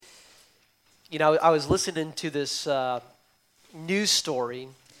I was listening to this news story,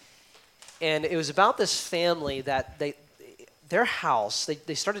 and it was about this family that their house,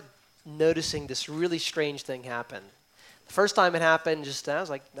 they started noticing this really strange thing happen. The first time it happened, I was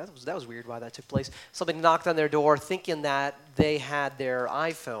like, that was weird why that took place. Somebody knocked on their door thinking that they had their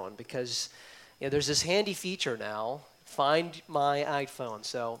iPhone because there's this handy feature now, Find My iPhone.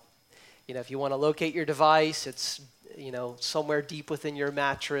 So, if you want to locate your device, it's somewhere deep within your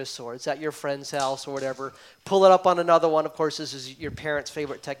mattress, or it's at your friend's house or whatever. Pull it up on another one. Of course, this is your parents'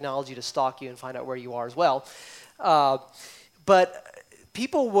 favorite technology to stalk you and find out where you are as well. But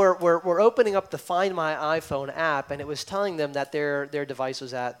people were opening up the Find My iPhone app, and it was telling them that their device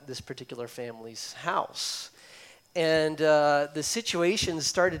was at this particular family's house. And the situation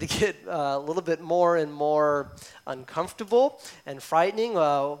started to get a little bit more and more uncomfortable and frightening.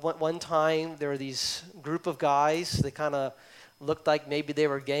 One time, there were these group of guys. They kind of looked like maybe they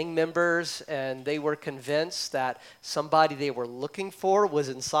were gang members, and they were convinced that somebody they were looking for was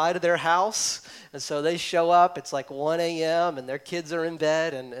inside of their house. And so they show up. It's like 1 a.m., and their kids are in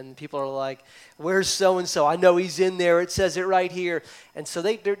bed, and people are like, "Where's so-and-so? I know he's in there. It says it right here." And so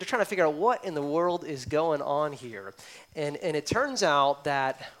they're trying to figure out what in the world is going on here. And it turns out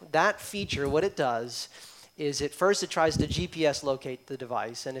that feature, what it does is at first it tries to GPS locate the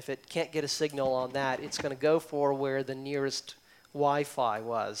device, and if it can't get a signal on that, it's going to go for where the nearest Wi-Fi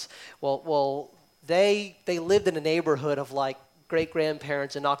was. Well, they lived in a neighborhood of like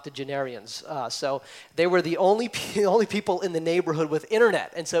great-grandparents and octogenarians, so they were the only people in the neighborhood with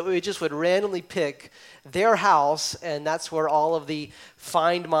internet, and so it just would randomly pick their house, and that's where all of the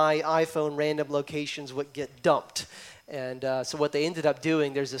Find My iPhone random locations would get dumped. And so what they ended up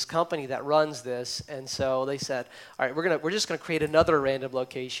doing, there's this company that runs this, and so they said, all right, we're just gonna create another random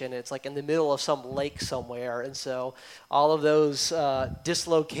location. It's like in the middle of some lake somewhere, and so all of those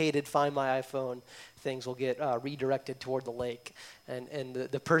dislocated Find My iPhone things will get redirected toward the lake. And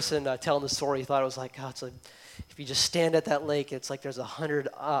the person telling the story thought it was like, if you just stand at that lake, it's like there's 100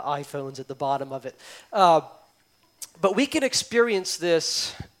 iPhones at the bottom of it. But we can experience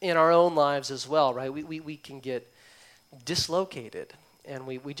this in our own lives as well, right? We can get dislocated, and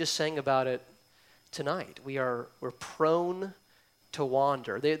we just sang about it tonight. We're prone to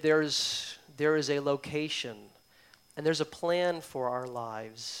wander. There is a location, and there's a plan for our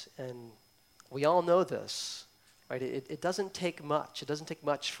lives, and we all know this, right? It doesn't take much. It doesn't take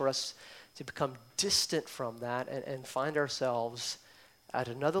much for us to become distant from that and find ourselves at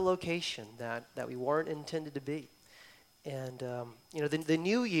another location that we weren't intended to be. And the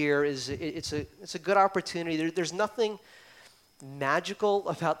new year it's a good opportunity. There's nothing magical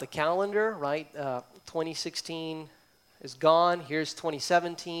about the calendar, right? 2016 is gone. Here's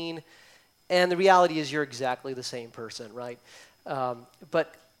 2017, and the reality is you're exactly the same person, right?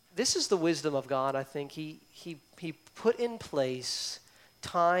 But this is the wisdom of God. I think He put in place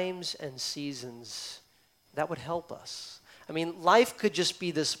times and seasons that would help us. I mean, life could just be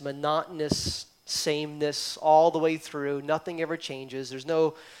this monotonous sameness all the way through. Nothing ever changes. That's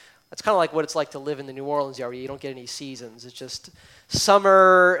kind of like what it's like to live in the New Orleans area. You don't get any seasons. It's just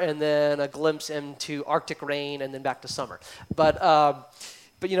summer and then a glimpse into Arctic rain and then back to summer. But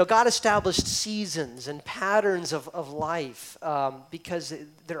God established seasons and patterns of life because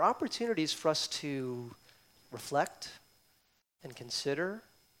they're opportunities for us to reflect and consider,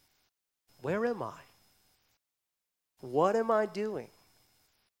 where am I? What am I doing?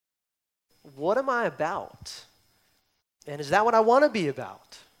 What am I about? And is that what I want to be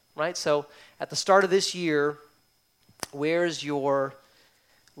about? Right? So at the start of this year, where's your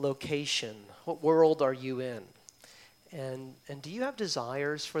location? What world are you in? And do you have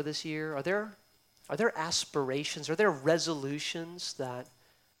desires for this year? Are there aspirations? Are there resolutions that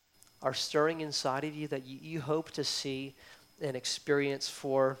are stirring inside of you that you hope to see and experience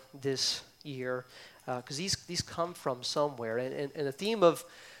for this year? Because these come from somewhere. And the theme of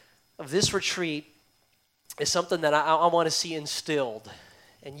this retreat is something that I want to see instilled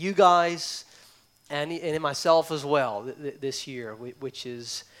in you guys and in myself as well this year, which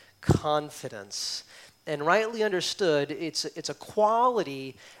is confidence. And rightly understood, it's a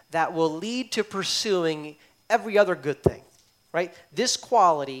quality that will lead to pursuing every other good thing, right? This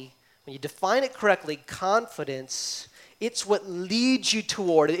quality, when you define it correctly, confidence, it's what leads you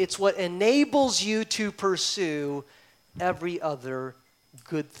toward it. It's what enables you to pursue every other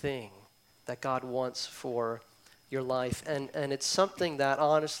good thing that God wants for your life. And it's something that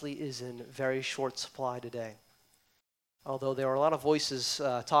honestly is in very short supply today. Although there are a lot of voices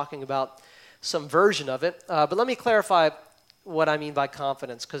talking about some version of it. But let me clarify what I mean by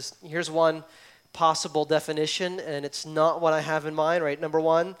confidence, because here's one possible definition, and it's not what I have in mind, right? Number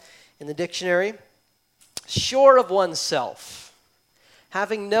one in the dictionary, sure of oneself,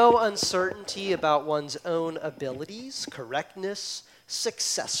 having no uncertainty about one's own abilities, correctness,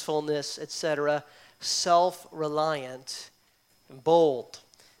 successfulness, etc., self-reliant and bold.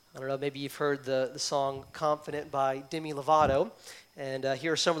 I don't know, maybe you've heard the song Confident by Demi Lovato, and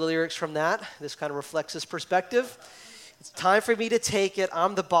here are some of the lyrics from that. This kind of reflects this perspective. It's time for me to take it.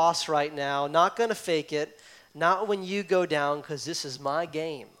 I'm the boss right now. Not going to fake it. Not when you go down, because this is my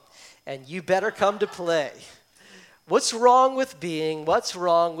game. And you better come to play. What's wrong with being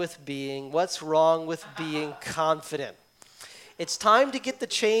confident? It's time to get the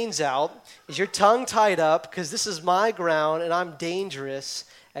chains out. Is your tongue tied up? Because this is my ground and I'm dangerous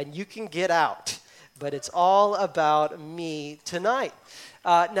and you can get out. But it's all about me tonight.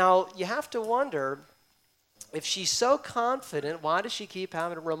 Now, you have to wonder, if she's so confident, why does she keep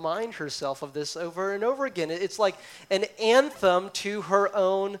having to remind herself of this over and over again? It's like an anthem to her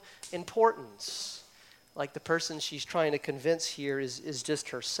own importance. Like the person she's trying to convince here is just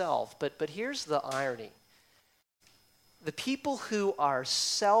herself. But here's the irony. The people who are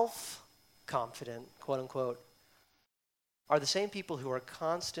self-confident, quote unquote, are the same people who are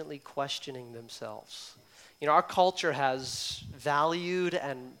constantly questioning themselves. You know, our culture has valued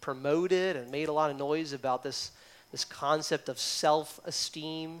and promoted and made a lot of noise about this concept of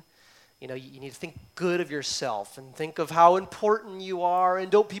self-esteem. You know, you need to think good of yourself and think of how important you are, and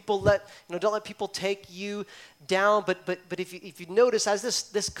don't let people take you down. But if you notice, as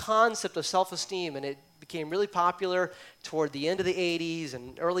this concept of self-esteem, and it became really popular toward the end of the 80s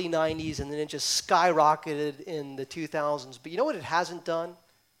and early 90s, and then it just skyrocketed in the 2000s. But you know what it hasn't done?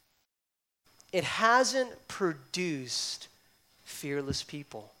 It hasn't produced fearless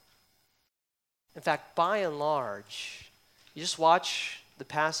people. In fact, by and large, you just watch the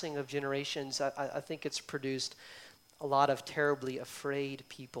passing of generations. I think it's produced a lot of terribly afraid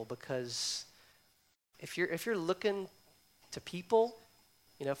people, because if you're looking to people,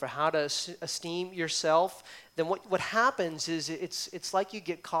 you know, for how to esteem yourself, then what happens is it's like you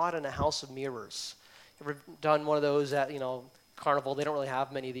get caught in a house of mirrors. Ever done one of those at, Carnival? They don't really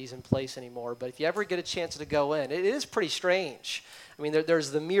have many of these in place anymore, but if you ever get a chance to go in, it is pretty strange. I mean,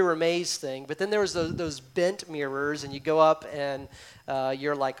 there's the mirror maze thing, but then there's those bent mirrors, and you go up and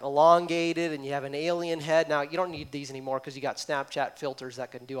you're like elongated and you have an alien head. Now, you don't need these anymore because you got Snapchat filters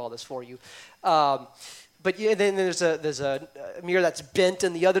that can do all this for you. But then there's a mirror that's bent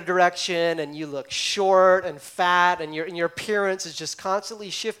in the other direction, and you look short and fat, and your appearance is just constantly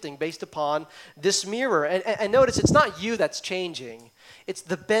shifting based upon this mirror. And notice, it's not you that's changing. It's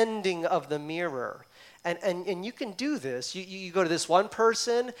the bending of the mirror. And you can do this. You go to this one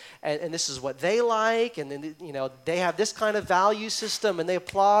person, and this is what they like, and then they have this kind of value system, and they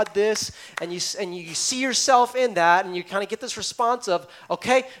applaud this, and you see yourself in that, and you kind of get this response of,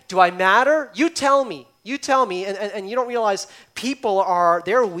 okay, do I matter? You tell me. You tell me, and you don't realize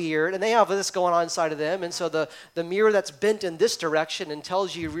they're weird, and they have this going on inside of them, and so the mirror that's bent in this direction and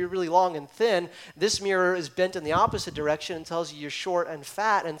tells you you're really long and thin, this mirror is bent in the opposite direction and tells you you're short and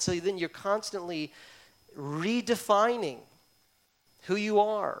fat, and so then you're constantly redefining who you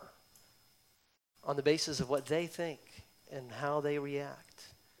are on the basis of what they think and how they react.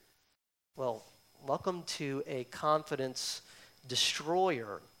 Well, welcome to a confidence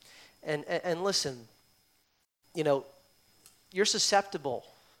destroyer. And listen, you're susceptible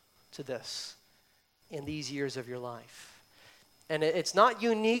to this in these years of your life. And it's not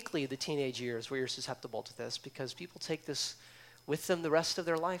uniquely the teenage years where you're susceptible to this, because people take this with them the rest of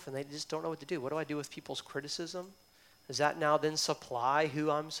their life and they just don't know what to do. What do I do with people's criticism? Does that now then supply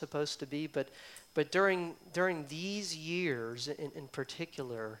who I'm supposed to be? But during these years in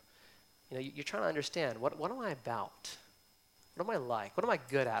particular, you're trying to understand, what am I about? What am I like? What am I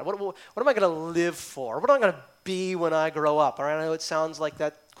good at? What am I going to live for? What am I going to be when I grow up? All right, I know it sounds like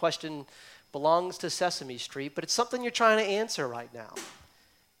that question belongs to Sesame Street, but it's something you're trying to answer right now.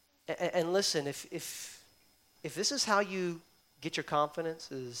 And listen, if this is how you get your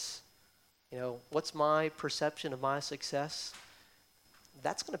confidence, is, what's my perception of my success,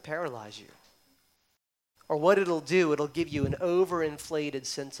 that's going to paralyze you. Or what it'll do, it'll give you an overinflated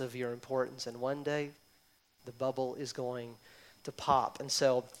sense of your importance, and one day the bubble is going to pop. And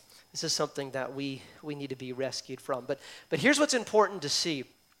so this is something that we need to be rescued from. But here's what's important to see.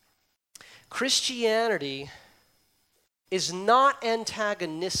 Christianity is not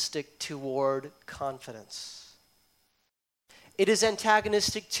antagonistic toward confidence. It is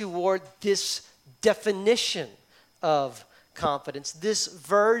antagonistic toward this definition of confidence, this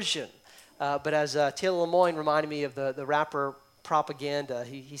version. But as Taylor Lemoyne reminded me of the rapper propaganda.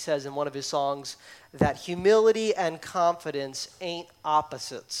 He says in one of his songs that humility and confidence ain't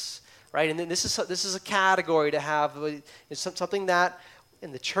opposites, right? And then this is a category to have. It's something that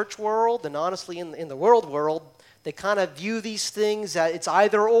in the church world and honestly in the world, they kind of view these things that it's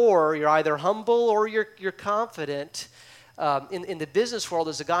either or. You're either humble or you're confident. In the business world,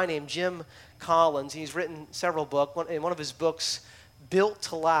 there's a guy named Jim Collins. He's written several books. In one of his books, Built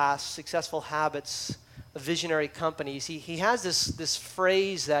to Last, Successful Habits of Visionary Companies, he has this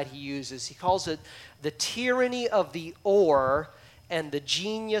phrase that he uses. He calls it the tyranny of the or and the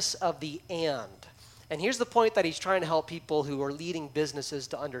genius of the and. And here's the point that he's trying to help people who are leading businesses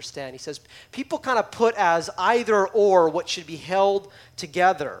to understand. He says, people kind of put as either or what should be held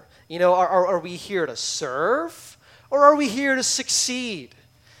together. You know, are we here to serve or are we here to succeed?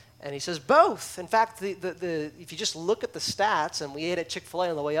 And he says both. In fact, if you just look at the stats, and we ate at Chick-fil-A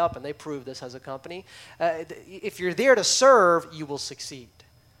on the way up, and they prove this as a company, if you're there to serve, you will succeed.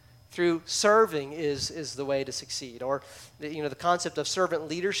 Through serving is the way to succeed. Or, the concept of servant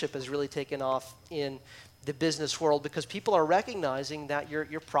leadership has really taken off in the business world because people are recognizing that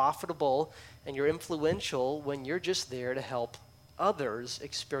you're profitable and you're influential when you're just there to help others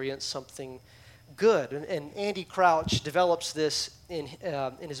experience something good. And Andy Crouch develops this in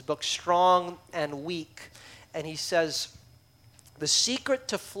his book Strong and Weak. And he says, the secret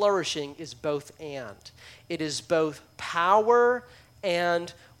to flourishing is both and. It is both power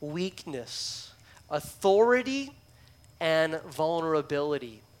and weakness, authority and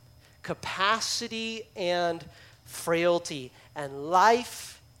vulnerability, capacity and frailty, and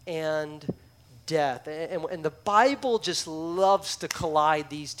life and death. And the Bible just loves to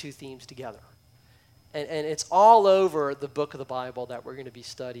collide these two themes together. And it's all over the book of the Bible that we're going to be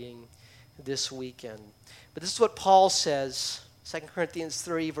studying this weekend. But this is what Paul says, 2 Corinthians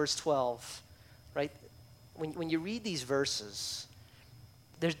 3, verse 12, right? When you read these verses,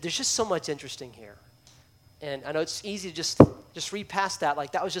 there's just so much interesting here. And I know it's easy to just read past that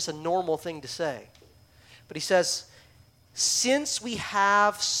like that was just a normal thing to say. But he says, since we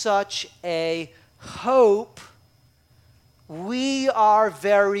have such a hope, we are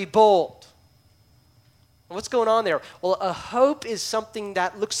very bold. And what's going on there? Well, a hope is something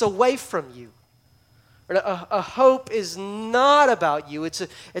that looks away from you. A hope is not about you.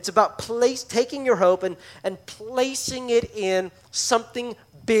 It's about taking your hope and placing it in something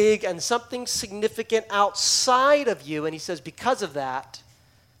big and something significant outside of you. And he says because of that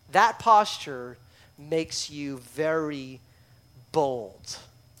posture makes you very bold,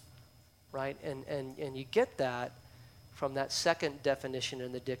 right? And you get that from that second definition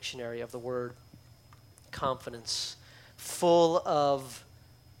in the dictionary of the word confidence, full of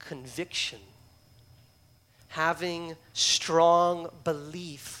conviction, having strong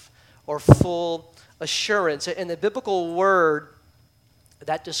belief or full assurance. And the biblical word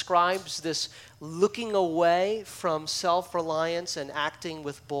that describes this looking away from self-reliance and acting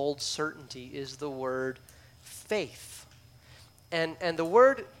with bold certainty is the word faith. And the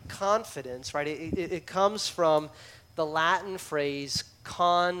word confidence, right, it comes from the Latin phrase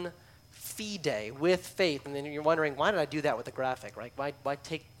con fide, with faith. And then you're wondering, why did I do that with the graphic, right? Why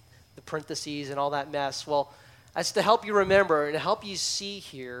take the parentheses and all that mess? Well, that's to help you remember and to help you see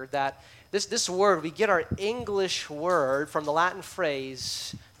here that this word, we get our English word from the Latin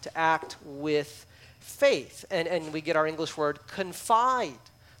phrase to act with faith. And we get our English word confide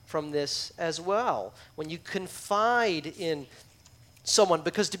from this as well. When you confide in someone,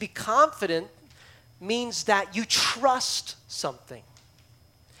 because to be confident means that you trust something.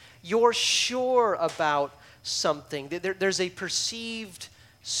 You're sure about something. There's a perceived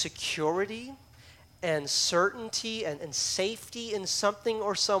security and certainty and safety in something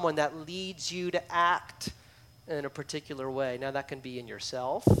or someone that leads you to act in a particular way. Now, that can be in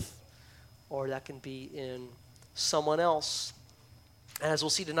yourself or that can be in someone else. And as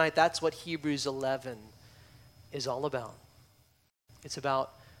we'll see tonight, that's what Hebrews 11 is all about. It's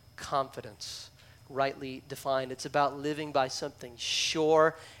about confidence, rightly defined. It's about living by something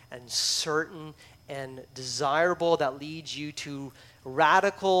sure and certain and desirable that leads you to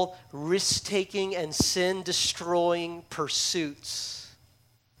radical, risk-taking, and sin-destroying pursuits.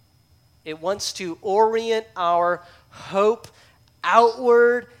 It wants to orient our hope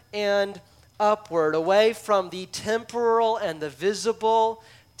outward and upward, away from the temporal and the visible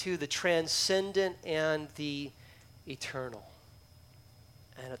to the transcendent and the eternal.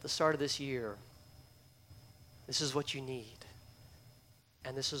 And at the start of this year, this is what you need.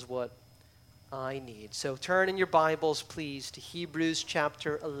 And this is what I need. So turn in your Bibles, please, to Hebrews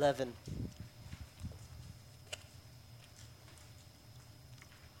chapter 11.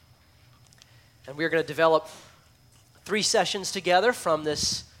 And we're going to develop 3 sessions together from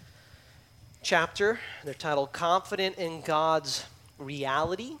this chapter. They're titled Confident in God's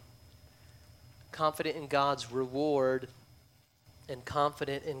Reality, Confident in God's Reward, and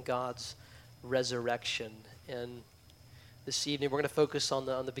Confident in God's Resurrection. And this evening we're going to focus on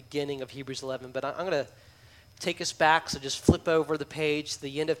the beginning of Hebrews 11, but I'm going to take us back, so just flip over the page to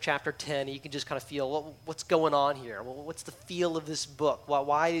the end of chapter 10, and you can just kind of feel what's going on here. What's the feel of this book?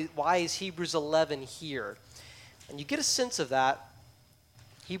 Why is Hebrews 11 here? And you get a sense of that.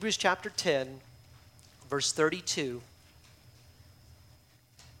 Hebrews chapter 10, verse 32.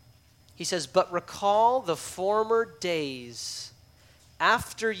 He says, "But recall the former days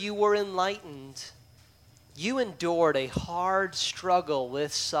after you were enlightened. You endured a hard struggle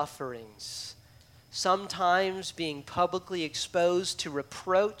with sufferings, sometimes being publicly exposed to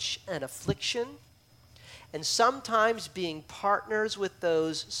reproach and affliction, and sometimes being partners with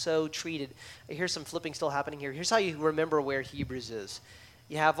those so treated." Here's some flipping still happening here. Here's how you remember where Hebrews is.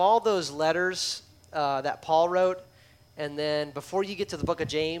 You have all those letters that Paul wrote, and then before you get to the book of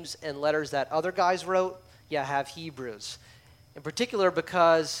James and letters that other guys wrote, you have Hebrews. In particular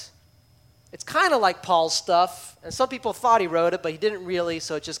because it's kind of like Paul's stuff, and some people thought he wrote it, but he didn't really,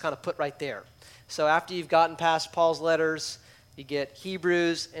 so it's just kind of put right there. So after you've gotten past Paul's letters, you get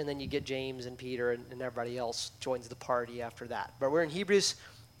Hebrews, and then you get James and Peter, and everybody else joins the party after that. But we're in Hebrews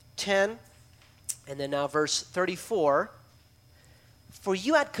 10, and then now verse 34. "For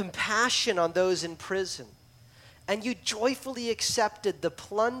you had compassion on those in prison, and you joyfully accepted the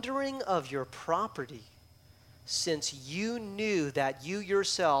plundering of your property, since you knew that you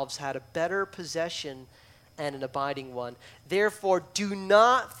yourselves had a better possession and an abiding one. Therefore, do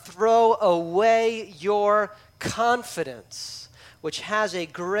not throw away your confidence, which has a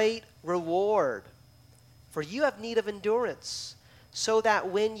great reward. For you have need of endurance, so that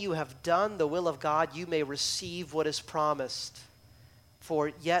when you have done the will of God, you may receive what is promised. For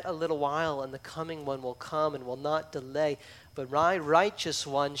yet a little while, and the coming one will come and will not delay. But my righteous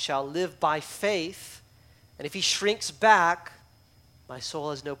one shall live by faith. And if he shrinks back, my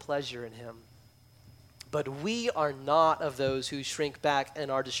soul has no pleasure in him. But we are not of those who shrink back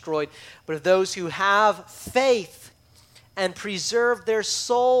and are destroyed, but of those who have faith and preserve their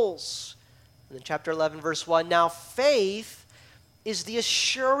souls." And then chapter 11, verse 1, "Now faith is the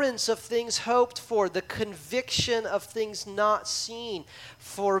assurance of things hoped for, the conviction of things not seen.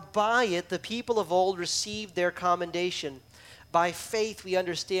 For by it the people of old received their commendation. By faith we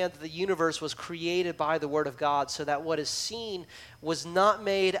understand that the universe was created by the word of God, so that what is seen was not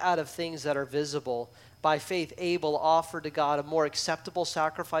made out of things that are visible. By faith Abel offered to God a more acceptable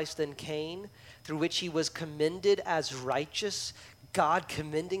sacrifice than Cain, through which he was commended as righteous, God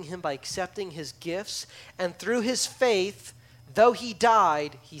commending him by accepting his gifts. And through his faith, though he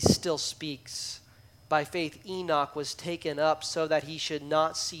died, he still speaks. By faith Enoch was taken up so that he should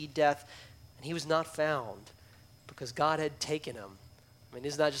not see death, and he was not found, because God had taken him." I mean,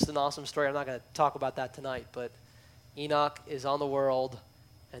 isn't that just an awesome story? I'm not going to talk about that tonight, but Enoch is on the world,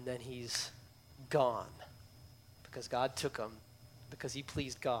 and then he's gone because God took him, because he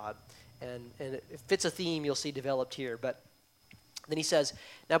pleased God. And it fits a theme you'll see developed here. But then he says,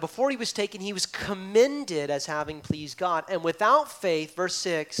 "Now before he was taken, he was commended as having pleased God. And without faith," verse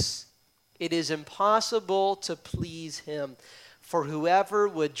 6, "it is impossible to please him. For whoever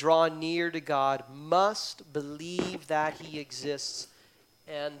would draw near to God must believe that he exists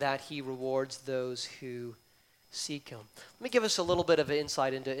and that he rewards those who seek him." Let me give us a little bit of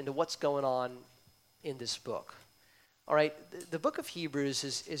insight into what's going on in this book. All right, the book of Hebrews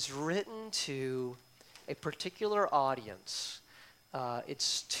is written to a particular audience.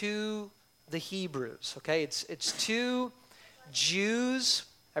 It's to the Hebrews, okay? It's to Jews.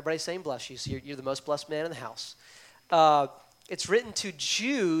 Everybody's saying bless you, so you're the most blessed man in the house. It's written to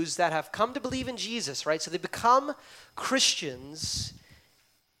Jews that have come to believe in Jesus, right? So they become Christians,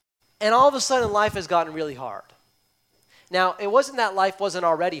 and all of a sudden life has gotten really hard. Now, it wasn't that life wasn't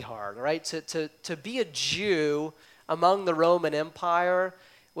already hard, right? To be a Jew among the Roman Empire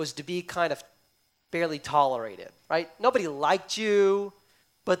was to be kind of barely tolerated, right? Nobody liked you,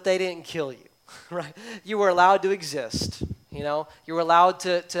 but they didn't kill you, right? You were allowed to exist, you know? You were allowed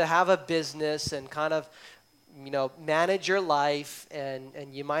to have a business and kind of, manage your life,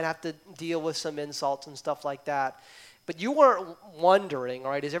 and you might have to deal with some insults and stuff like that. But you weren't wondering,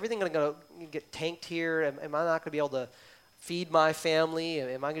 all right, is everything going to get tanked here? Am I not going to be able to feed my family?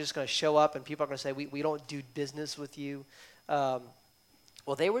 Am I just going to show up and people are going to say, we don't do business with you?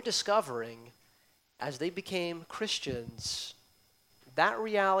 Well, they were discovering as they became Christians, that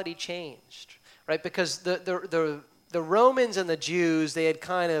reality changed, right? Because the Romans and the Jews, they had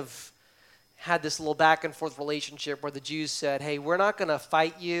kind of had this little back and forth relationship where the Jews said, hey, we're not going to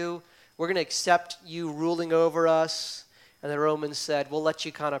fight you. We're going to accept you ruling over us. And the Romans said, we'll let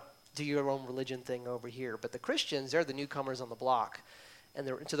you kind of do your own religion thing over here. But the Christians, they're the newcomers on the block.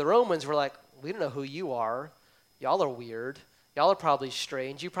 And to the Romans, we're like, we don't know who you are. Y'all are weird. Y'all are probably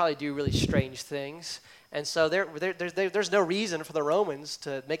strange. You probably do really strange things. And so there's no reason for the Romans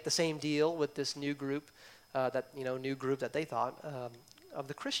to make the same deal with this new group, that they thought of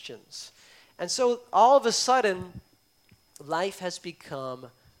the Christians. And so all of a sudden, life has become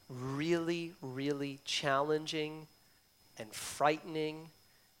really, really challenging and frightening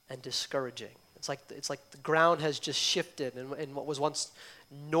and discouraging. It's like the ground has just shifted, and what was once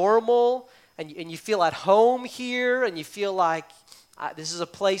normal, and you feel at home here, and you feel like this is a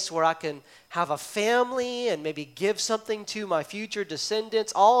place where I can have a family and maybe give something to my future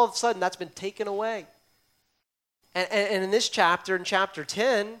descendants. All of a sudden, that's been taken away. And in this chapter, in chapter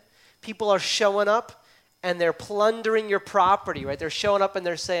 10, people are showing up and they're plundering your property, right? They're showing up and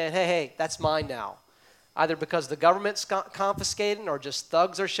they're saying, hey, that's mine now. Either because the government's confiscating or just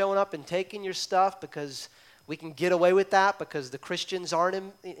thugs are showing up and taking your stuff because we can get away with that because the Christians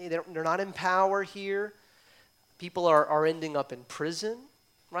they're not in power here. People are ending up in prison,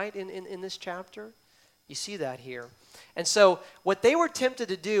 right, in this chapter. You see that here. And so what they were tempted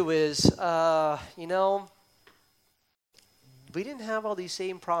to do is, we didn't have all these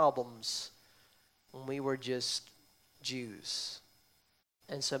same problems when we were just Jews.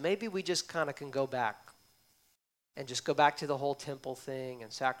 And so maybe we just kind of can go back and just go back to the whole temple thing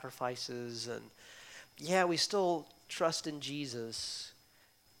and sacrifices. And yeah, we still trust in Jesus.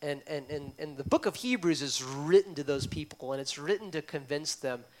 And the book of Hebrews is written to those people, and it's written to convince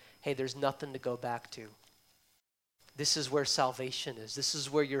them, hey, there's nothing to go back to. This is where salvation is. This is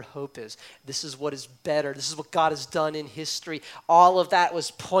where your hope is. This is what is better. This is what God has done in history. All of that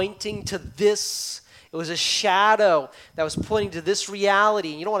was pointing to this. It was a shadow that was pointing to this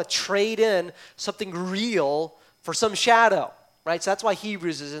reality. And you don't want to trade in something real for some shadow, right? So that's why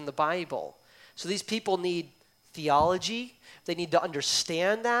Hebrews is in the Bible. So these people need theology. They need to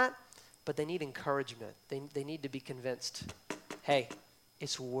understand that, but they need encouragement. They need to be convinced, hey,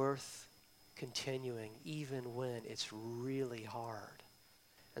 it's worth continuing even when it's really hard.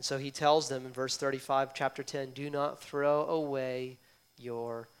 And so he tells them in verse 35, chapter 10, do not throw away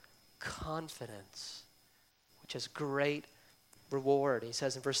your confidence, which has great reward. He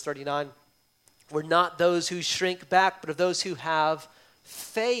says in verse 39, we're not those who shrink back, but of those who have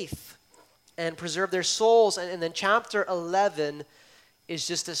faith and preserve their souls. And then chapter 11 is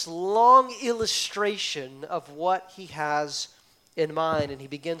just this long illustration of what he has in mind. And he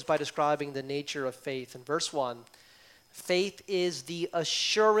begins by describing the nature of faith. In verse 1, faith is the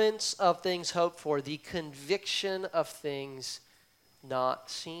assurance of things hoped for, the conviction of things not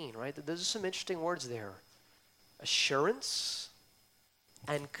seen, right? Those are some interesting words there. Assurance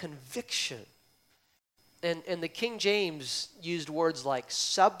and conviction. And the King James used words like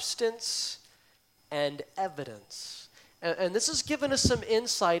substance and evidence. And this has given us some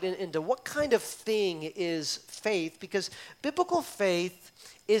insight into what kind of thing is faith, because biblical faith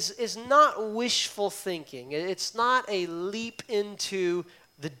is not wishful thinking. It's not a leap into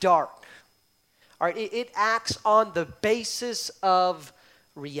the dark. All right, it acts on the basis of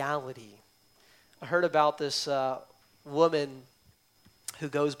reality. I heard about this woman who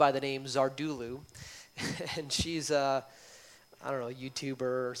goes by the name Zardulu, and she's a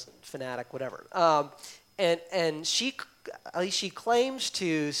YouTuber, fanatic, whatever. And she claims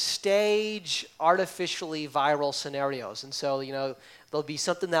to stage artificially viral scenarios. And so, there'll be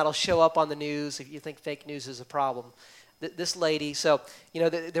something that'll show up on the news if you think fake news is a problem. This lady,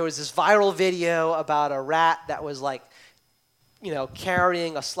 there was this viral video about a rat that was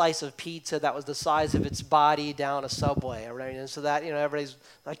carrying a slice of pizza that was the size of its body down a subway, right? And so that, everybody's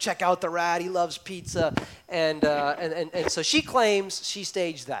like, check out the rat, he loves pizza. And so she claims she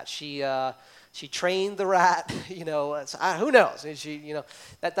staged that. She trained the rat, who knows? And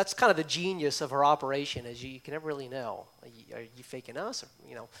that's kind of the genius of her operation, is you can never really know. Are you faking us? Or,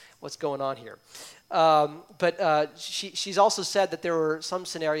 what's going on here? But she's also said that there were some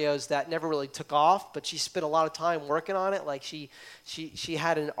scenarios that never really took off, but she spent a lot of time working on it. Like she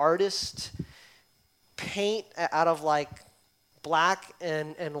had an artist paint out of black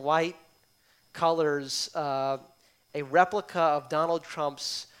and white colors a replica of Donald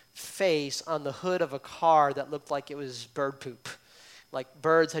Trump's face on the hood of a car that looked like it was bird poop. Like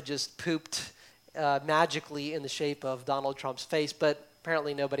birds had just pooped magically in the shape of Donald Trump's face, but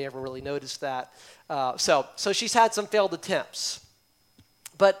apparently nobody ever really noticed that. So she's had some failed attempts.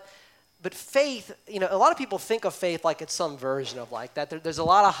 But But faith, a lot of people think of faith like it's some version of like that. There's a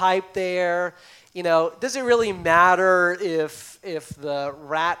lot of hype there. Does it really matter if the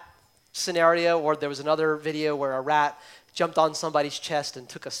rat scenario, or there was another video where a rat jumped on somebody's chest and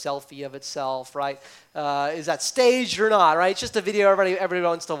took a selfie of itself, right? Is that staged or not, right? It's just a video everybody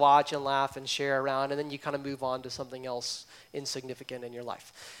wants to watch and laugh and share around, and then you kind of move on to something else insignificant in your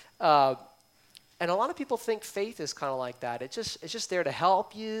life. And a lot of people think faith is kind of like that. It's just there to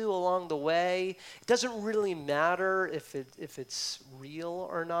help you along the way. It doesn't really matter if it's real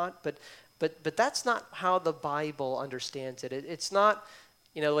or not, but that's not how the Bible understands it. It's not,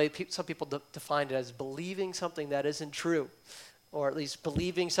 the way some people define it as believing something that isn't true, or at least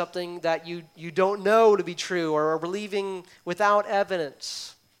believing something that you don't know to be true, or believing without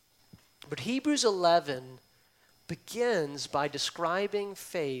evidence. But Hebrews 11 begins by describing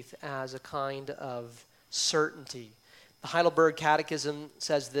faith as a kind of certainty. The Heidelberg Catechism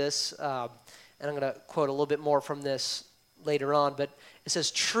says this, and I'm going to quote a little bit more from this later on, but it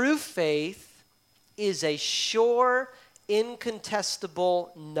says, true faith is a sure,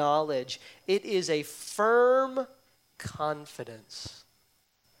 incontestable knowledge. It is a firm confidence.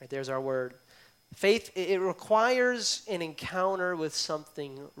 Right, there's our word. Faith, it requires an encounter with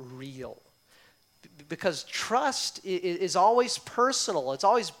something real. Because trust is always personal. It's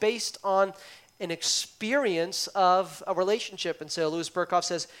always based on an experience of a relationship. And so Louis Berkhoff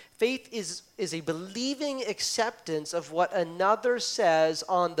says, faith is a believing acceptance of what another says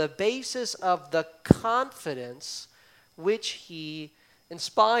on the basis of the confidence which he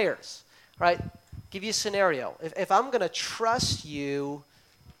inspires. Right? Give you a scenario. If I'm going to trust you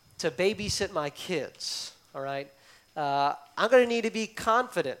to babysit my kids, all right, I'm going to need to be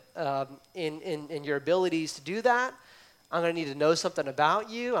confident in your abilities to do that. I'm going to need to know something about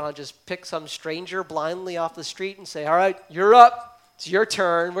you, and I'll just pick some stranger blindly off the street and say, all right, you're up. It's your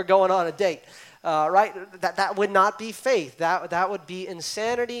turn. We're going on a date. Right? That would not be faith. That would be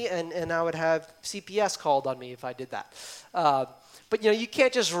insanity, and I would have CPS called on me if I did that. But you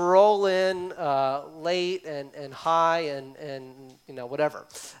can't just roll in late and high and whatever.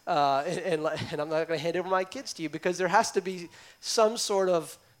 And I'm not going to hand over my kids to you, because there has to be some sort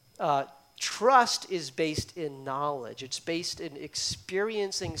of trust is based in knowledge. It's based in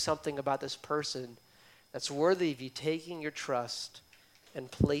experiencing something about this person that's worthy of you taking your trust and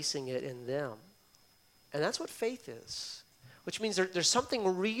placing it in them. And that's what faith is, which means there's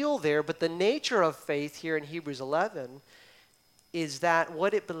something real there, but the nature of faith here in Hebrews 11 is that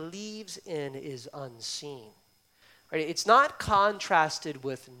what it believes in is unseen. Right? It's not contrasted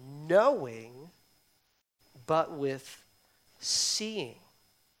with knowing, but with seeing.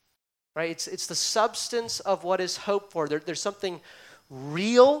 Right? It's the substance of what is hoped for. There's something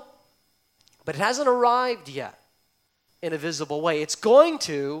real, but it hasn't arrived yet in a visible way. It's going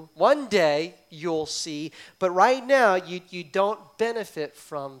to. One day you'll see, but right now you don't benefit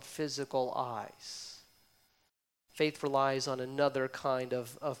from physical eyes. Faith relies on another kind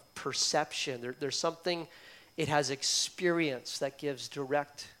of perception. There's something, it has experience that gives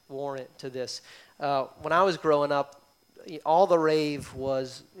direct warrant to this. When I was growing up, all the rave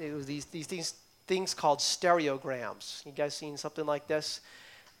was these things called stereograms. You guys seen something like this?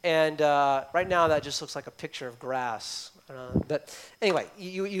 And right now that just looks like a picture of grass. But anyway,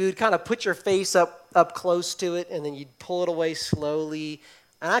 you'd kind of put your face up close to it, and then you'd pull it away slowly.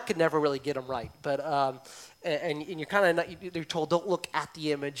 And I could never really get them right, but and you're kind of you're told don't look at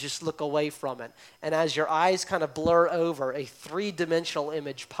the image, just look away from it. And as your eyes kind of blur over, a three-dimensional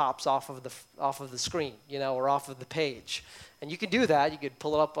image pops off of the screen, or off of the page. And you can do that. You could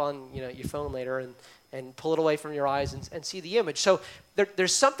pull it up on your phone later and pull it away from your eyes and see the image. So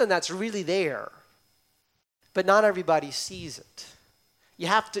there's something that's really there, but not everybody sees it. You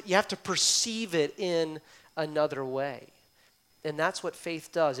have to perceive it in another way. And that's what faith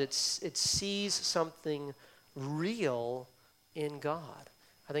does. It sees something real in God.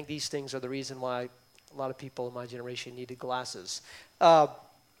 I think these things are the reason why a lot of people in my generation needed glasses.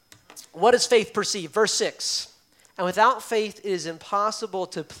 What does faith perceive? Verse 6. And without faith it is impossible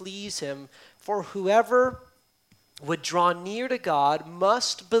to please him, for whoever would draw near to God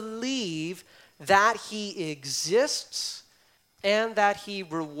must believe that he exists and that he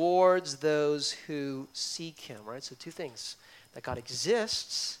rewards those who seek him. Right? So two things. That God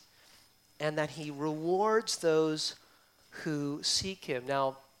exists, and that he rewards those who seek him.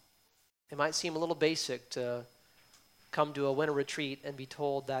 Now, it might seem a little basic to come to a winter retreat and be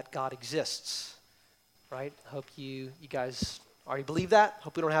told that God exists, right? Hope you guys already believe that.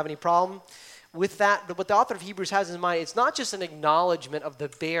 Hope we don't have any problem with that. But what the author of Hebrews has in mind, it's not just an acknowledgement of the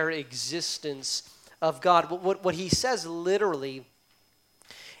bare existence of God. What he says literally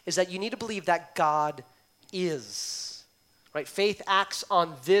is that you need to believe that God is, right? Faith acts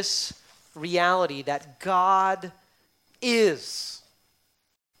on this reality that God is.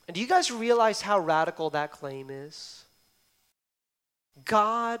 And do you guys realize how radical that claim is?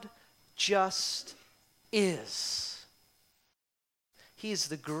 God just is. He is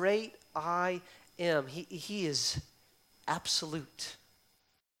the great I am. He is absolute.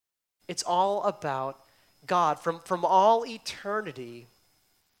 It's all about God. From all eternity,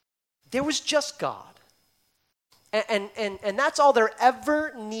 there was just God. And that's all there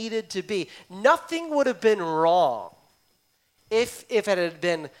ever needed to be. Nothing would have been wrong if it had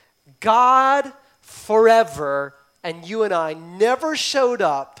been God forever and you and I never showed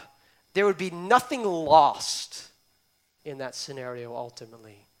up. There would be nothing lost in that scenario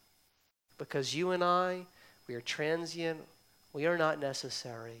ultimately. Because you and I, we are transient, we are not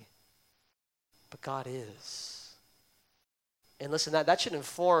necessary, but God is. And listen, that should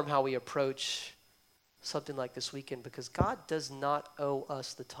inform how we approach something like this weekend, because God does not owe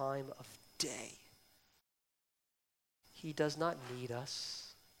us the time of day. He does not need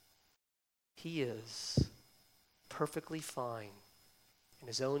us. He is perfectly fine in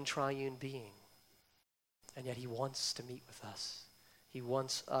his own triune being. And yet he wants to meet with us. He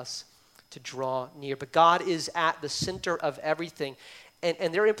wants us to draw near. But God is at the center of everything.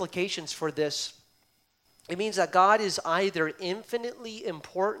 And there are implications for this. It means that God is either infinitely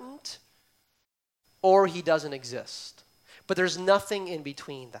important or he doesn't exist. But there's nothing in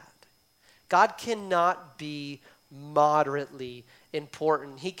between that. God cannot be moderately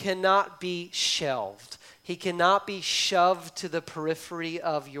important. He cannot be shelved. He cannot be shoved to the periphery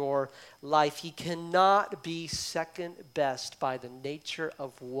of your life. He cannot be second best by the nature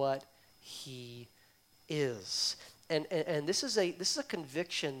of what he is. And this is a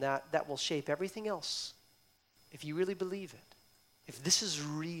conviction that will shape everything else if you really believe it. If this is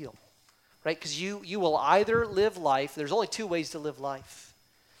real, right? Because you will either live life, there's only two ways to live life.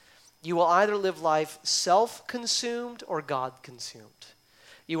 You will either live life self-consumed or God-consumed.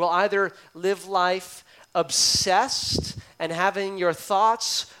 You will either live life obsessed and having your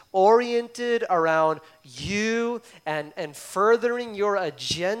thoughts oriented around you and furthering your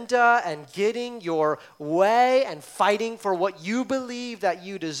agenda and getting your way and fighting for what you believe that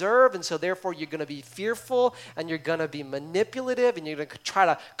you deserve. And so therefore you're going to be fearful and you're going to be manipulative and you're going to try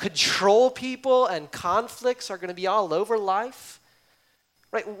to control people, and conflicts are going to be all over life.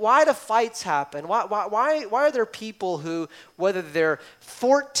 Right? Why do fights happen? Why are there people who, whether they're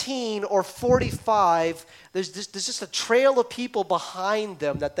 14 or 45, there's just a trail of people behind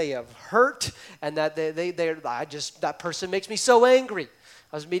them that they have hurt, and that that person makes me so angry.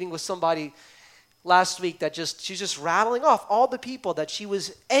 I was meeting with somebody last week that she's just rattling off all the people that she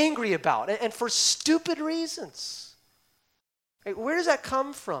was angry about, and for stupid reasons. Right? Where does that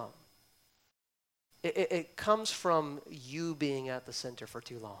come from? It comes from you being at the center for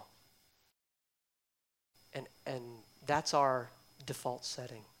too long. And that's our default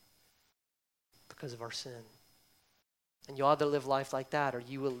setting because of our sin. And you either live life like that, or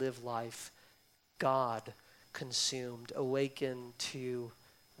you will live life God-consumed, awakened to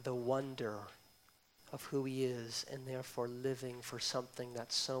the wonder of who he is, and therefore living for something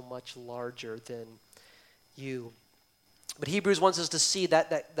that's so much larger than you. But Hebrews wants us to see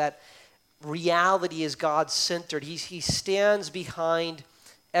that reality is God-centered. He stands behind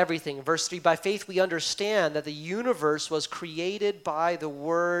everything. Verse 3, by faith we understand that the universe was created by the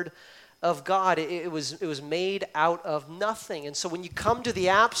word of God. It was made out of nothing. And so when you come to the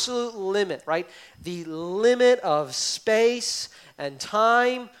absolute limit, right, the limit of space and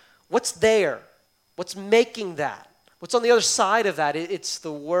time, what's there? What's making that? What's on the other side of that? It's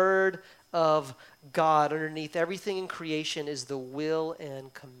the word of God. Underneath everything in creation is the will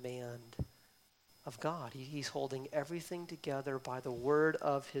and command of God. He's holding everything together by the word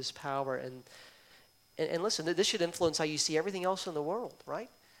of his power. And listen, this should influence how you see everything else in the world, right?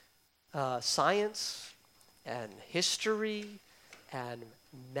 Science and history and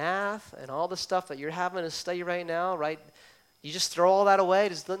math and all the stuff that you're having to study right now, right? You just throw all that away.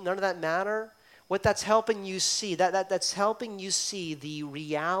 Does none of that matter? What that's helping you see, that's helping you see the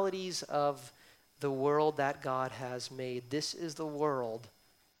realities of the world that God has made. This is the world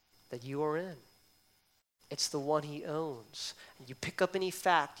that you are in. It's the one he owns. And you pick up any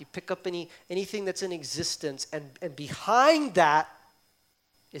fact, you pick up anything that's in existence, and behind that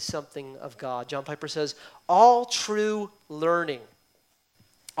is something of God. John Piper says, all true learning,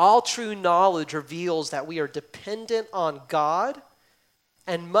 all true knowledge reveals that we are dependent on God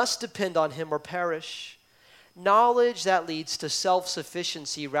and must depend on him or perish. Knowledge that leads to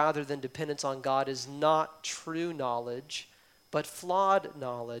self-sufficiency rather than dependence on God is not true knowledge, but flawed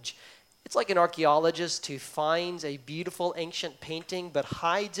knowledge. It's like an archaeologist who finds a beautiful ancient painting but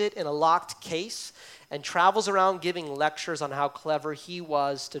hides it in a locked case and travels around giving lectures on how clever he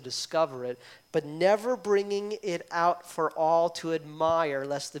was to discover it, but never bringing it out for all to admire,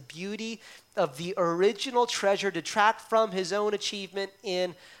 lest the beauty of the original treasure detract from his own achievement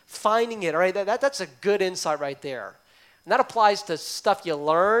in finding it. All right, that's a good insight right there. And that applies to stuff you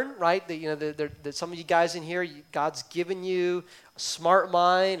learn, right? That some of you guys in here, God's given you a smart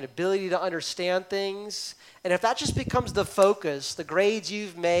mind, an ability to understand things. And if that just becomes the focus, the grades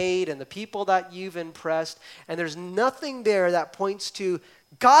you've made and the people that you've impressed, and there's nothing there that points to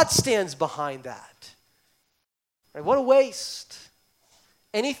God stands behind that. Right? What a waste.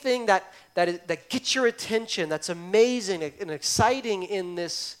 Anything that gets your attention, that's amazing and exciting in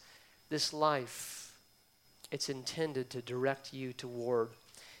this life, it's intended to direct you toward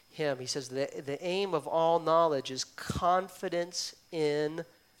him. He says the aim of all knowledge is confidence in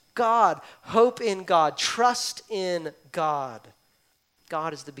God, hope in God, trust in God.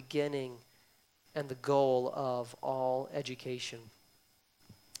 God is the beginning and the goal of all education.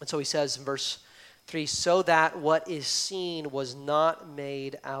 And so he says in verse 3, so that what is seen was not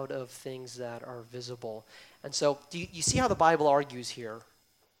made out of things that are visible. And so do you see how the Bible argues here?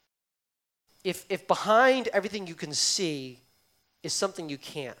 If behind everything you can see is something you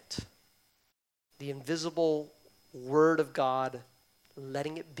can't, the invisible Word of God,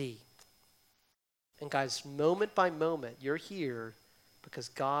 letting it be. And guys, moment by moment, you're here because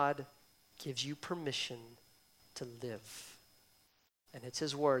God gives you permission to live. And it's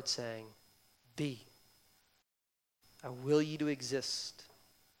his word saying, be. I will you to exist.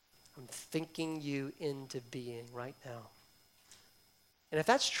 I'm thinking you into being right now. And if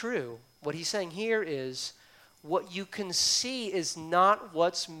that's true, what he's saying here is what you can see is not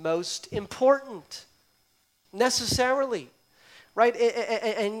what's most important necessarily, right?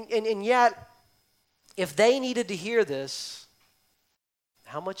 And yet, if they needed to hear this,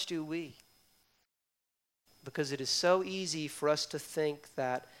 how much do we? Because it is so easy for us to think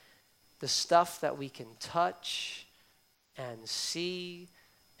that the stuff that we can touch and see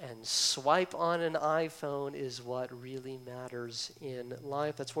and swipe on an iPhone is what really matters in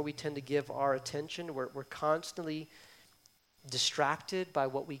life. That's where we tend to give our attention. We're constantly distracted by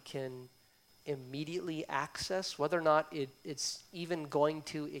what we can immediately access, whether or not it's even going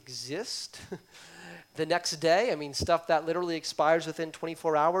to exist the next day. I mean, stuff that literally expires within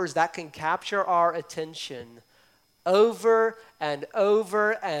 24 hours, that can capture our attention over and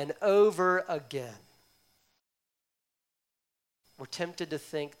over and over again. We're tempted to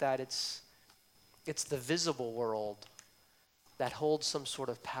think that it's the visible world that holds some sort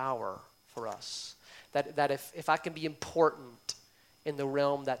of power for us. That if I can be important in the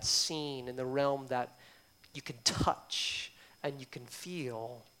realm that's seen, in the realm that you can touch and you can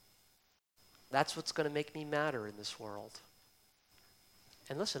feel, that's what's going to make me matter in this world.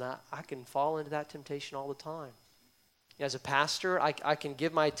 And listen, I can fall into that temptation all the time. As a pastor, I can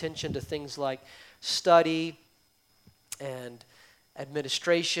give my attention to things like study and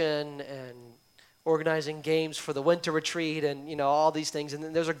administration and organizing games for the winter retreat and, all these things.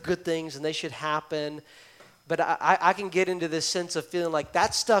 And those are good things and they should happen. But I can get into this sense of feeling like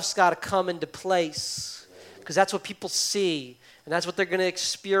that stuff's got to come into place because that's what people see and that's what they're going to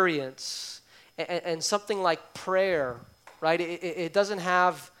experience. And something like prayer, right? It doesn't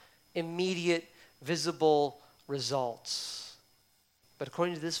have immediate visible results. But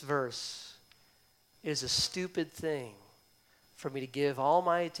according to this verse, it is a stupid thing for me to give all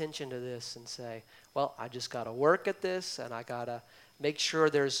my attention to this and say, well, I just got to work at this and I got to make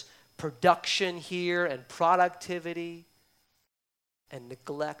sure there's production here and productivity, and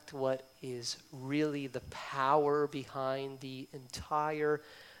neglect what is really the power behind the entire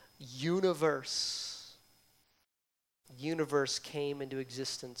universe. The universe came into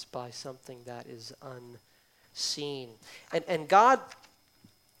existence by something that is unseen. And God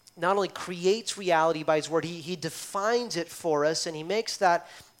not only creates reality by his word, he defines it for us, and he makes that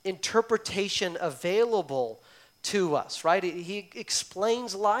interpretation available to us, right? He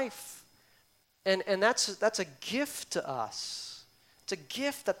explains life. And that's a gift to us. It's a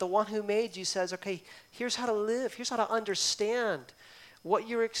gift that the one who made you says, okay, here's how to live. Here's how to understand what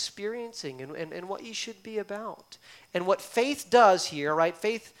you're experiencing and what you should be about. And what faith does here, right?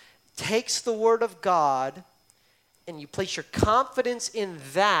 Faith takes the word of God and you place your confidence in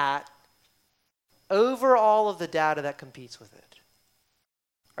that over all of the data that competes with it.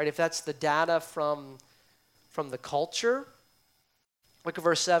 Right? If that's the data from the culture, look at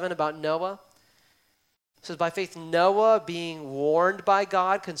verse 7 about Noah. It says, by faith Noah, being warned by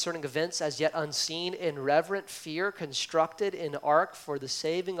God concerning events as yet unseen, in reverent fear constructed an ark for the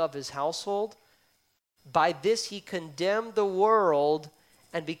saving of his household. By this he condemned the world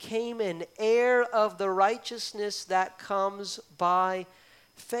and became an heir of the righteousness that comes by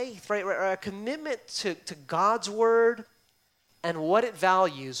faith. Right? A commitment to God's word and what it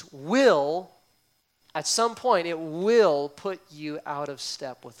values will, at some point, it will put you out of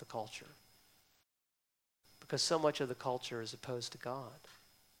step with the culture. Because so much of the culture is opposed to God.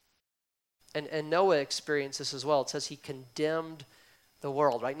 And Noah experienced this as well. It says he condemned the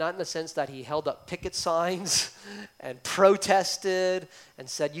world, right? Not in the sense that he held up picket signs and protested and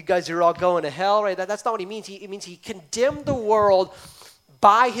said, you guys are all going to hell, right? That's not what he means. It means he condemned the world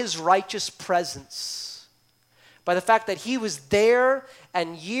by his righteous presence. By the fact that he was there,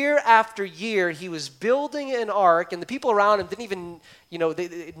 and year after year he was building an ark, and the people around him didn't even,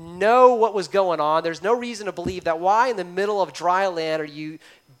 they know what was going on. There's no reason to believe that. Why in the middle of dry land are you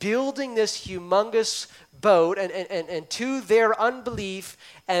building this humongous boat? And to their unbelief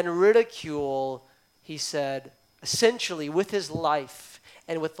and ridicule, he said, essentially with his life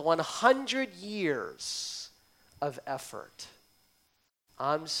and with 100 years of effort,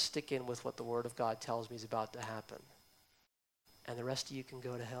 I'm sticking with what the Word of God tells me is about to happen. And the rest of you can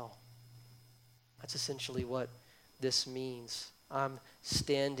go to hell. That's essentially what this means. I'm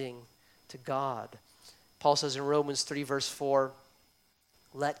standing to God. Paul says in Romans 3, verse 4,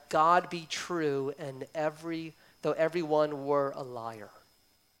 let God be true, and though everyone were a liar.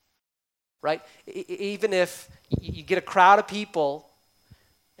 Right? Even if you get a crowd of people,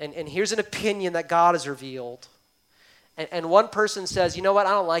 and here's an opinion that God has revealed, and one person says, you know what,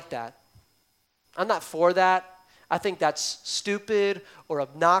 I don't like that. I'm not for that. I think that's stupid or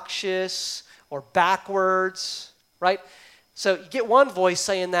obnoxious or backwards, right? So you get one voice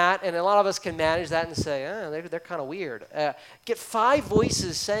saying that, and a lot of us can manage that and say, they're kind of weird. Get 5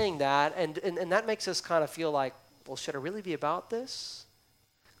 voices saying that, and that makes us kind of feel like, well, should it really be about this?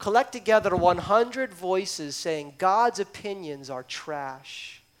 Collect together 100 voices saying God's opinions are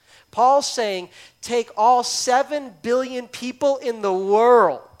trash. Paul's saying, take all 7 billion people in the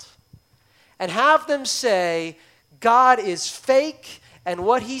world and have them say, God is fake and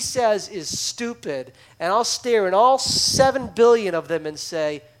what he says is stupid. And I'll stare at all 7 billion of them and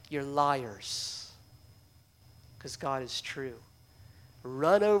say, you're liars. Because God is true.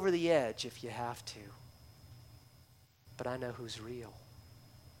 Run over the edge if you have to. But I know who's real.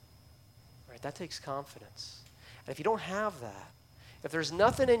 Right? That takes confidence. And if you don't have that, if there's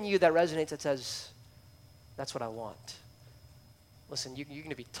nothing in you that resonates that says, that's what I want. Listen, you're going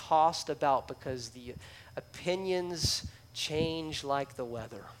to be tossed about because the opinions change like the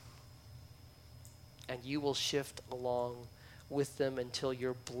weather. And you will shift along with them until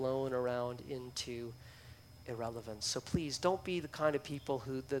you're blown around into irrelevance. So please don't be the kind of people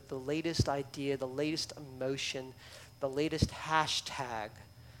who the latest idea, the latest emotion, the latest hashtag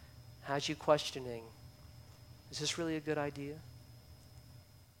has you questioning, is this really a good idea?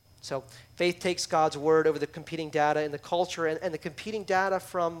 So faith takes God's word over the competing data in the culture and the competing data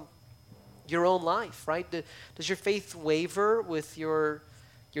from your own life, right? Does your faith waver with your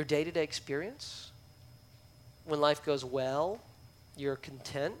day-to-day experience? When life goes well, you're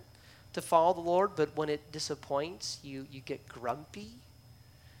content to follow the Lord, but when it disappoints, you get grumpy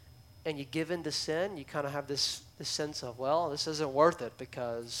and you give in to sin. You kind of have this sense of, well, this isn't worth it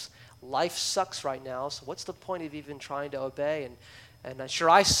because life sucks right now, so what's the point of even trying to obey? And sure,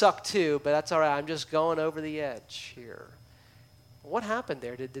 I suck too, but that's all right. I'm just going over the edge here. What happened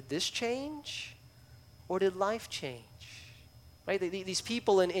there? Did this change? Or did life change? Right? These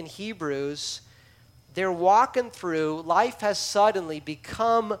people in Hebrews, they're walking through, life has suddenly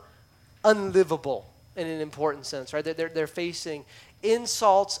become unlivable in an important sense, right? They're facing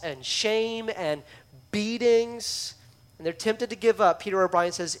insults and shame and beatings, and they're tempted to give up. Peter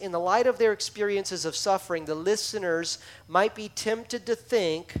O'Brien says, in the light of their experiences of suffering, the listeners might be tempted to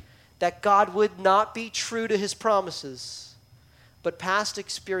think that God would not be true to his promises. But past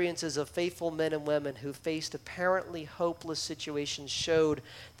experiences of faithful men and women who faced apparently hopeless situations showed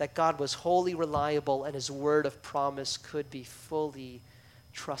that God was wholly reliable and his word of promise could be fully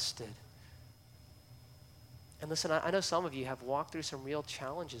trusted. And listen, I know some of you have walked through some real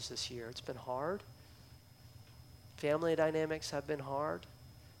challenges this year. It's been hard. Family dynamics have been hard.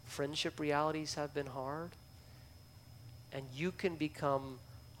 Friendship realities have been hard. And you can become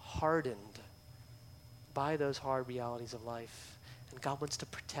hardened by those hard realities of life. And God wants to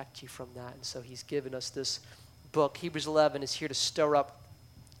protect you from that. And so he's given us this book. Hebrews 11 is here to stir up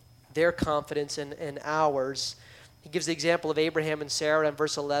their confidence and ours. He gives the example of Abraham and Sarah in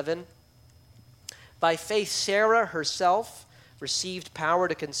verse 11. By faith, Sarah herself received power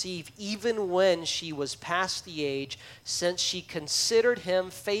to conceive even when she was past the age, since she considered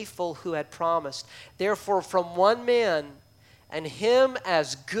him faithful who had promised. Therefore, from one man, and him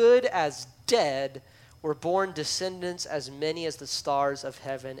as good as dead, were born descendants as many as the stars of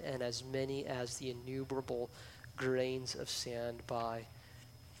heaven and as many as the innumerable grains of sand by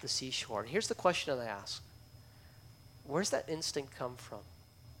the seashore. And here's the question that I ask. Where's that instinct come from?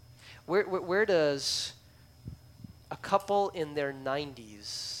 Where does a couple in their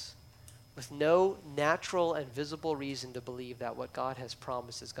 90s with no natural and visible reason to believe that what God has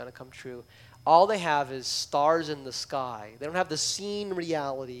promised is going to come true, all they have is stars in the sky. They don't have the seen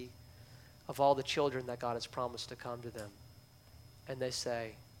reality of all the children that God has promised to come to them. And they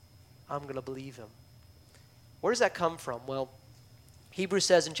say, I'm going to believe him. Where does that come from? Well, Hebrews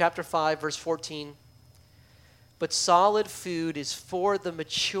says in chapter 5, verse 14, but solid food is for the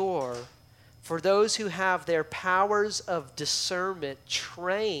mature, for those who have their powers of discernment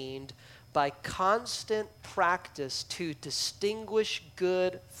trained by constant practice to distinguish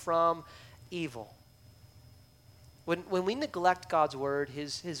good from evil. When we neglect God's word,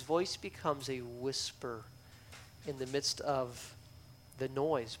 his voice becomes a whisper in the midst of the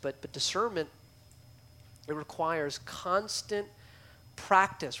noise. But discernment, it requires constant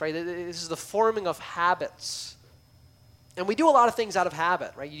practice, right? This is the forming of habits. And we do a lot of things out of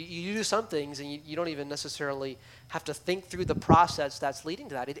habit, right? You do some things and you don't even necessarily have to think through the process that's leading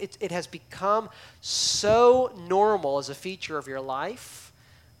to that. It has become so normal as a feature of your life.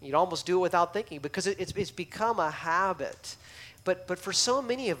 You'd almost do it without thinking because it's become a habit. But for so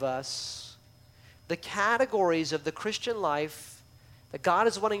many of us, the categories of the Christian life that God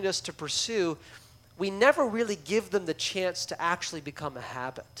is wanting us to pursue, we never really give them the chance to actually become a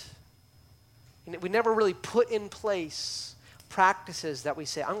habit. We never really put in place practices that we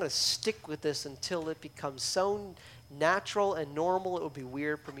say, I'm going to stick with this until it becomes so natural and normal it would be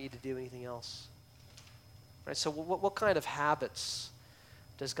weird for me to do anything else. Right? So what kind of habits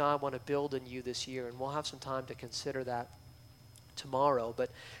does God want to build in you this year? And we'll have some time to consider that tomorrow. But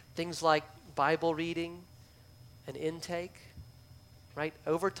things like Bible reading and intake, right?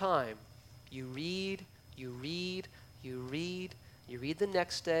 Over time, you read, you read, you read. You read the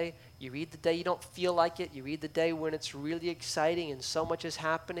next day, you read the day you don't feel like it, you read the day when it's really exciting and so much is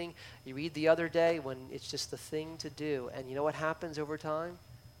happening, you read the other day when it's just the thing to do. And you know what happens over time?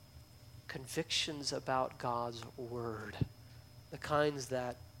 Convictions about God's word, the kinds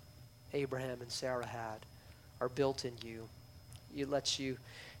that Abraham and Sarah had, are built in you. You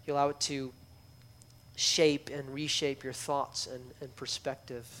allow it to shape and reshape your thoughts and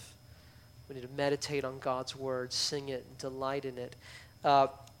perspective. We need to meditate on God's word, sing it, delight in it.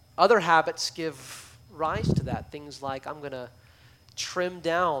 Other habits give rise to that. Things like I'm going to trim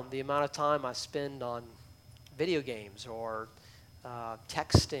down the amount of time I spend on video games or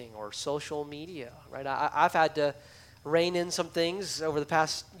texting or social media. Right? I've had to rein in some things over the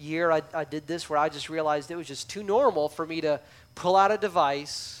past year. I did this where I just realized it was just too normal for me to pull out a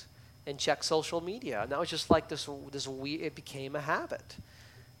device and check social media, and that was just like this. It became a habit.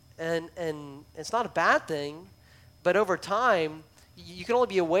 And it's not a bad thing, but over time, you can only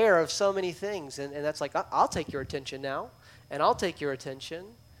be aware of so many things. And that's like, I'll take your attention now, and I'll take your attention.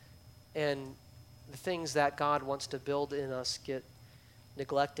 And the things that God wants to build in us get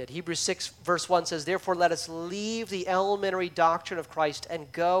neglected. Hebrews 6, verse 1 says, therefore let us leave the elementary doctrine of Christ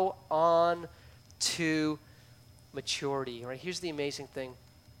and go on to maturity. Right? Here's the amazing thing.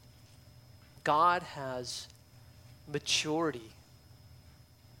 God has maturity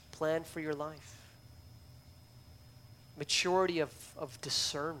planned for your life. Maturity of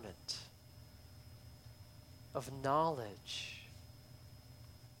discernment, of knowledge,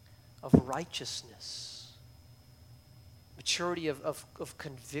 of righteousness, maturity of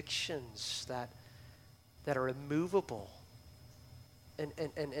convictions that are immovable.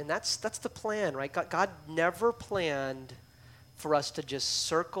 And that's the plan, right? God never planned for us to just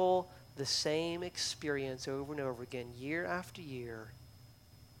circle the same experience over and over again, year after year,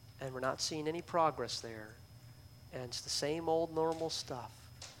 and we're not seeing any progress there. And it's the same old normal stuff.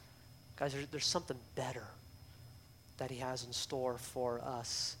 Guys, there's something better that he has in store for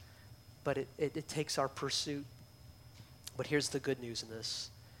us. But it takes our pursuit. But here's the good news in this,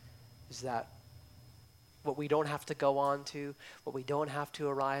 is that what we don't have to go on to, what we don't have to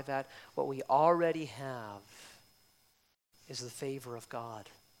arrive at, what we already have is the favor of God.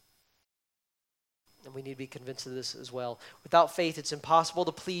 And we need to be convinced of this as well. Without faith, it's impossible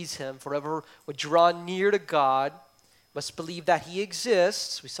to please him. For whoever would draw near to God must believe that he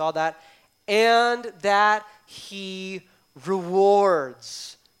exists. We saw that. And that he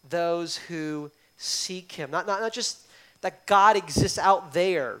rewards those who seek him. Not just that God exists out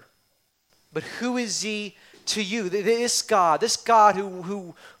there, but who is he to you? This God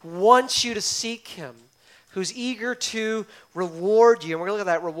who wants you to seek him, who's eager to reward you. And we're going to look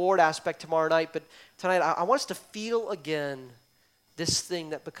at that reward aspect tomorrow night. But tonight, I want us to feel again this thing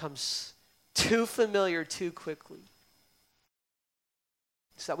that becomes too familiar too quickly.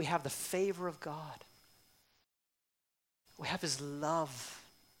 It's that we have the favor of God. We have his love.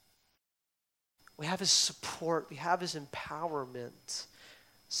 We have his support. We have his empowerment.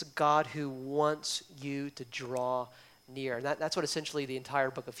 It's a God who wants you to draw near. And that's what essentially the entire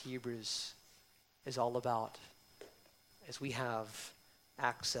book of Hebrews is all about, as we have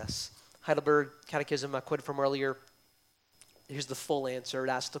access. Heidelberg Catechism, I quoted from earlier. Here's the full answer. It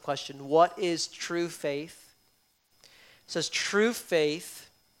asks the question, what is true faith? It says, true faith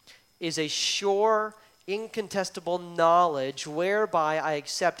is a sure, incontestable knowledge whereby I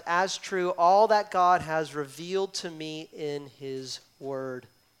accept as true all that God has revealed to me in his word.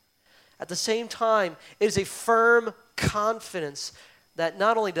 At the same time, it is a firm confidence that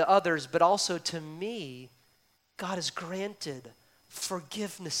not only to others, but also to me, God has granted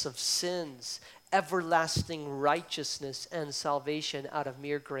forgiveness of sins, everlasting righteousness, and salvation out of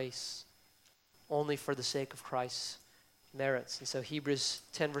mere grace, only for the sake of Christ's merits. And so Hebrews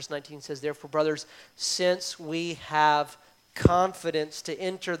 10 verse 19 says, therefore, brothers, since we have confidence to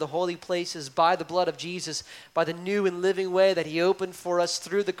enter the holy places by the blood of Jesus, by the new and living way that he opened for us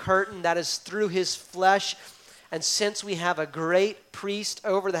through the curtain, that is through his flesh, and since we have a great priest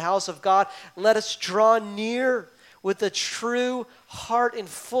over the house of God, let us draw near with a true heart and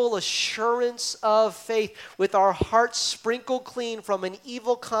full assurance of faith, with our hearts sprinkled clean from an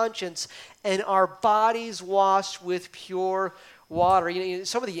evil conscience and our bodies washed with pure water. You know,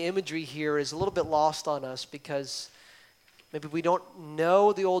 some of the imagery here is a little bit lost on us because maybe we don't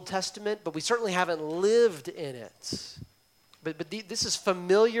know the Old Testament, but we certainly haven't lived in it. But this is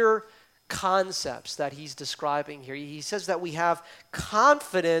familiar concepts that he's describing here. He says that we have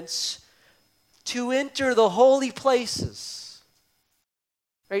confidence to enter the holy places.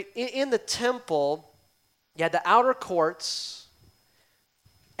 Right? In the temple, you had the outer courts,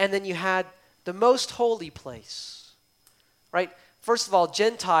 and then you had the most holy place. Right? First of all,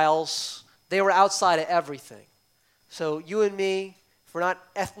 Gentiles, they were outside of everything. So you and me, if we're not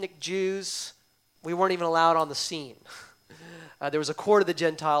ethnic Jews, we weren't even allowed on the scene. There was a court of the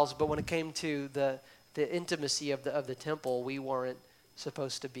Gentiles, but when it came to the intimacy of the temple, we weren't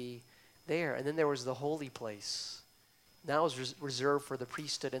supposed to be there. And then there was the holy place. That was reserved for the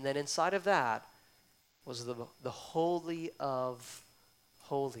priesthood. And then inside of that was the Holy of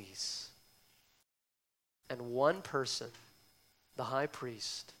Holies. And one person, the high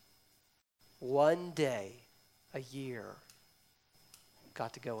priest, one day a year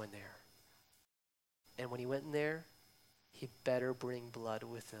got to go in there. And when he went in there, he better bring blood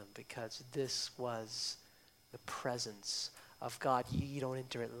with him, because this was the presence of God. You don't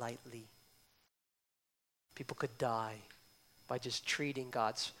enter it lightly. People could die by just treating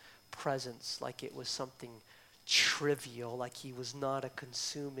God's presence like it was something trivial, like he was not a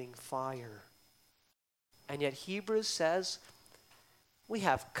consuming fire. And yet Hebrews says we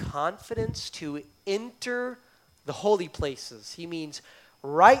have confidence to enter the holy places. He means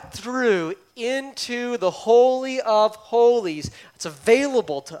right through into the Holy of Holies. It's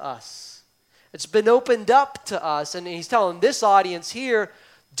available to us. It's been opened up to us. And he's telling this audience here,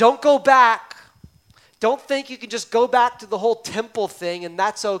 don't go back. Don't think you can just go back to the whole temple thing and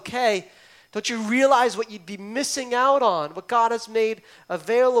that's okay. Don't you realize what you'd be missing out on, what God has made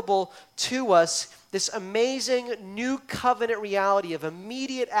available to us, this amazing new covenant reality of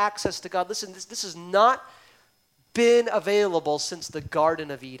immediate access to God. Listen, this has not been available since the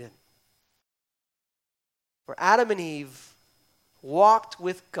Garden of Eden, where Adam and Eve walked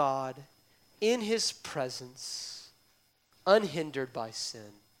with God in his presence, unhindered by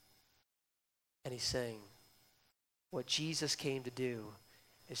sin. And he's saying, what Jesus came to do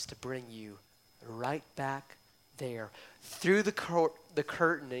is to bring you right back there through the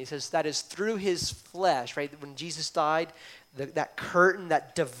curtain. And he says that is through his flesh, right? When Jesus died, that curtain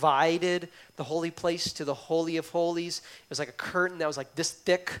that divided the holy place to the Holy of Holies, it was like a curtain that was like this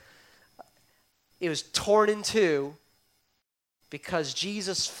thick. It was torn in two because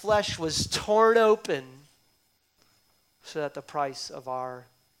Jesus' flesh was torn open so that the price of our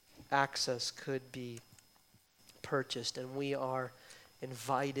access could be purchased, and we are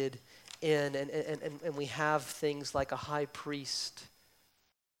invited in, and we have things like a high priest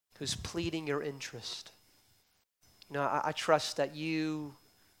who's pleading your interest. You know, I trust that you're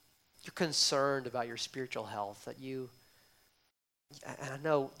concerned about your spiritual health, that and I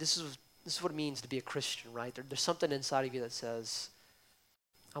know this is This is what it means to be a Christian, right? There's something inside of you that says,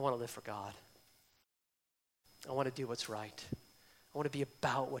 I want to live for God. I want to do what's right. I want to be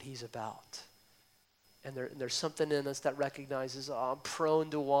about what he's about. And there's something in us that recognizes, I'm prone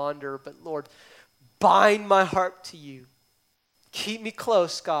to wander, but Lord, bind my heart to you. Keep me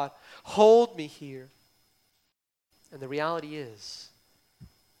close, God. Hold me here. And the reality is,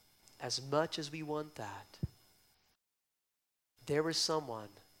 as much as we want that, there is someone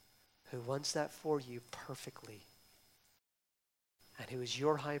who wants that for you perfectly, and who is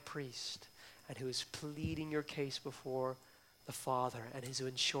your high priest, and who is pleading your case before the Father, and is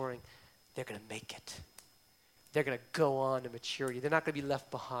ensuring they're going to make it. They're going to go on to maturity. They're not going to be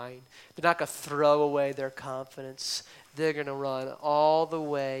left behind. They're not going to throw away their confidence. They're going to run all the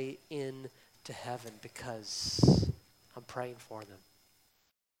way into heaven because I'm praying for them.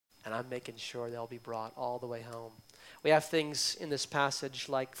 And I'm making sure they'll be brought all the way home. We have things in this passage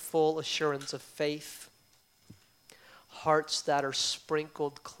like full assurance of faith, hearts that are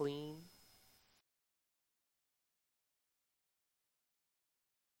sprinkled clean.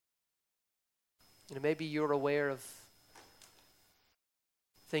 You know, maybe you're aware of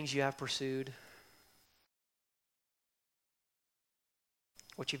things you have pursued,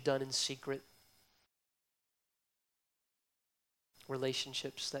 what you've done in secret,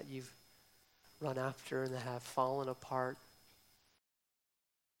 relationships that you've run after and that have fallen apart.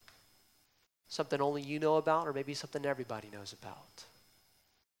 Something only you know about, or maybe something everybody knows about.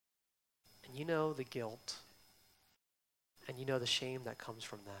 And you know the guilt, and you know the shame that comes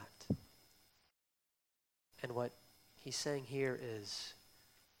from that. And what he's saying here is,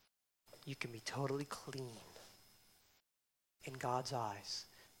 you can be totally clean in God's eyes.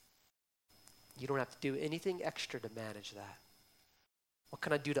 You don't have to do anything extra to manage that. What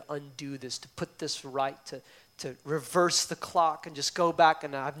can I do to undo this, to put this right, to reverse the clock and just go back,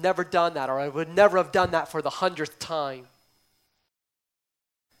 and I've never done that, or I would never have done that for the 100th time.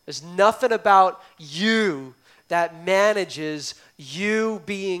 There's nothing about you that manages you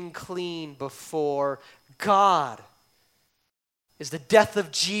being clean before God. It's the death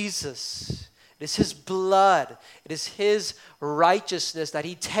of Jesus. It is his blood. It is his righteousness that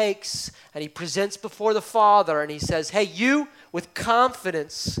he takes and he presents before the Father, and he says, hey, you, with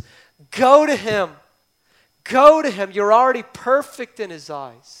confidence, go to him. Go to him. You're already perfect in his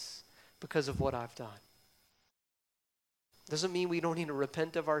eyes because of what I've done. Doesn't mean we don't need to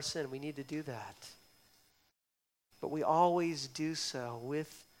repent of our sin. We need to do that. But we always do so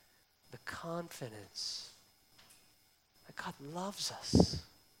with the confidence that God loves us.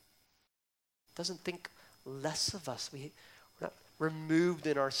 Doesn't think less of us. We're not removed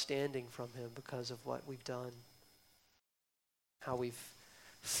in our standing from him because of what we've done. How we've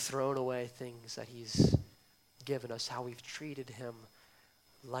thrown away things that he's given us. How we've treated him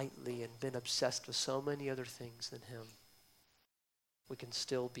lightly and been obsessed with so many other things than him. We can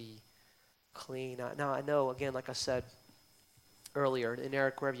still be clean. Now, I know, again, like I said earlier, and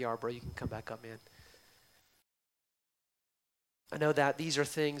Eric, wherever you are, bro, you can come back up, man. I know that these are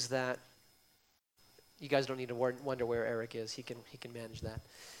things that you guys don't need to wonder where Eric is. He can manage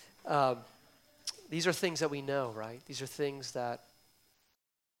that. These are things that we know, right? These are things that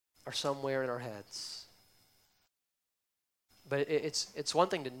are somewhere in our heads. But it's one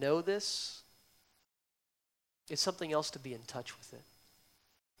thing to know this. It's something else to be in touch with it.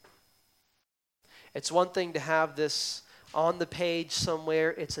 It's one thing to have this on the page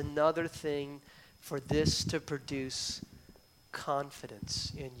somewhere. It's another thing for this to produce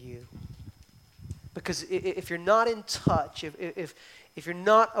confidence in you. Because if you're not in touch, if you're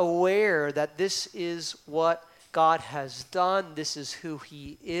not aware that this is what God has done, this is who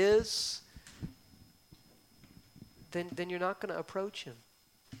he is, then you're not going to approach him.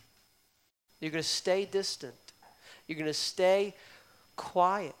 You're going to stay distant. You're going to stay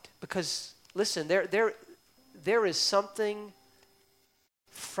quiet. Because, listen, there is something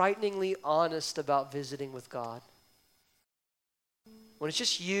frighteningly honest about visiting with God. When it's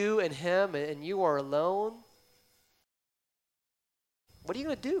just you and him and you are alone, what are you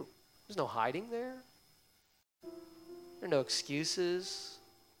going to do? There's no hiding there. There are no excuses.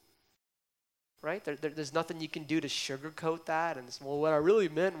 Right? There's nothing you can do to sugarcoat that. And well, what I really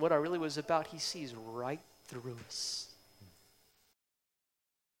meant, what I really was about, he sees right through us.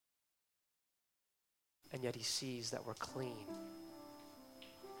 And yet he sees that we're clean.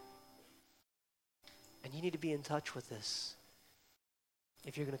 And you need to be in touch with this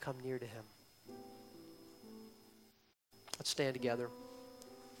if you're going to come near to him. Let's stand together.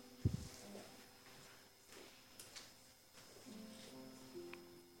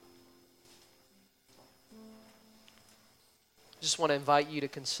 I just want to invite you to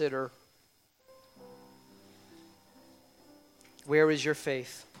consider Where is your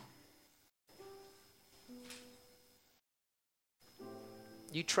faith?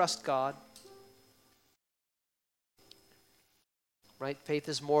 You trust God. Right? Faith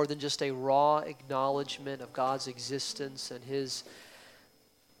is more than just a raw acknowledgement of God's existence and his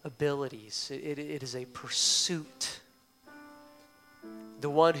abilities. It is a pursuit. The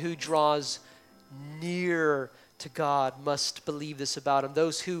one who draws near to God must believe this about him.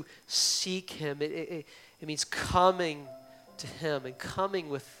 Those who seek him, it means coming to him and coming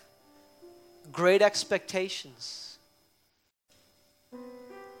with great expectations.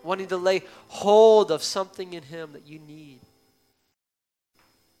 Wanting to lay hold of something in him that you need.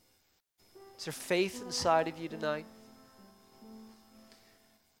 Is there faith inside of you tonight?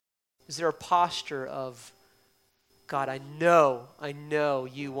 Is there a posture of, God, I know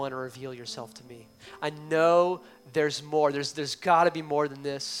you want to reveal yourself to me. I know there's more. There's got to be more than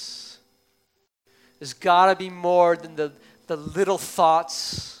this. There's got to be more than the little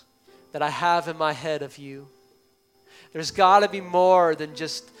thoughts that I have in my head of you. There's got to be more than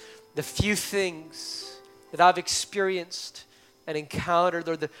just the few things that I've experienced and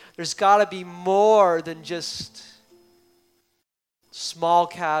encountered. There's got to be more than just small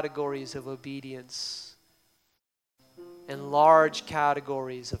categories of obedience and large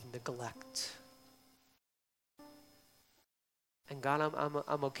categories of neglect. And God,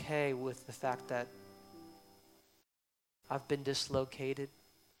 I'm okay with the fact that I've been dislocated,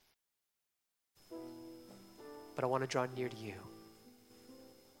 but I want to draw near to you.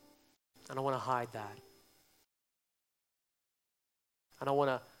 I don't want to hide that. I don't want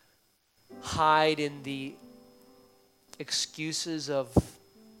to hide in the excuses of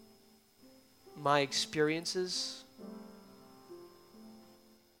my experiences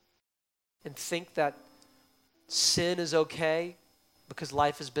and think that sin is okay because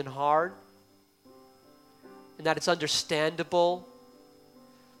life has been hard and that it's understandable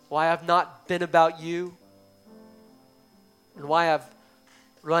why I've not been about you and why I've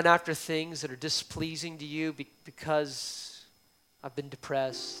run after things that are displeasing to you because I've been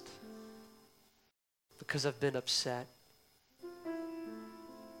depressed, because I've been upset.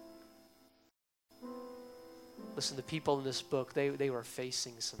 Listen, the people in this book, they were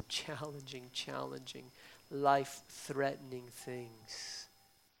facing some challenging, life-threatening things.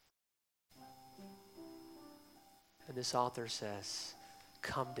 And this author says,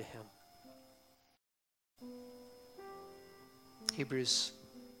 come to him. Hebrews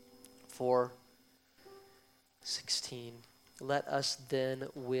 4:16. Let us then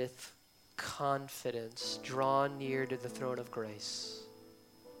with confidence draw near to the throne of grace,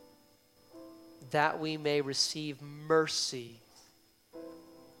 that we may receive mercy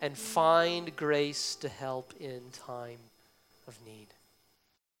and find grace to help in time of need.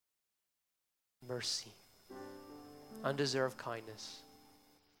 Mercy, undeserved kindness,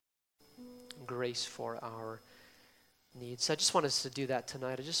 grace for our needs. So I just want us to do that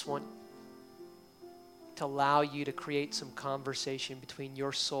tonight. I just want to allow you to create some conversation between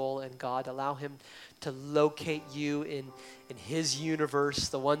your soul and God. Allow him to locate you in his universe,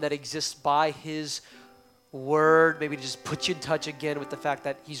 the one that exists by his word. Maybe to just put you in touch again with the fact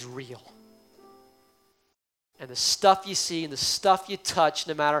that he's real. And the stuff you see and the stuff you touch,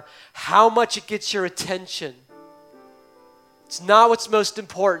 no matter how much it gets your attention, it's not what's most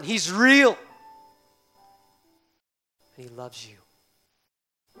important. He's real. And he loves you.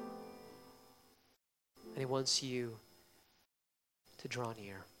 And he wants you to draw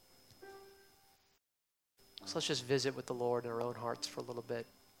near. So let's just visit with the Lord in our own hearts for a little bit.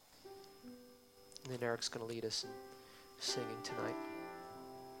 And then Eric's going to lead us in singing tonight.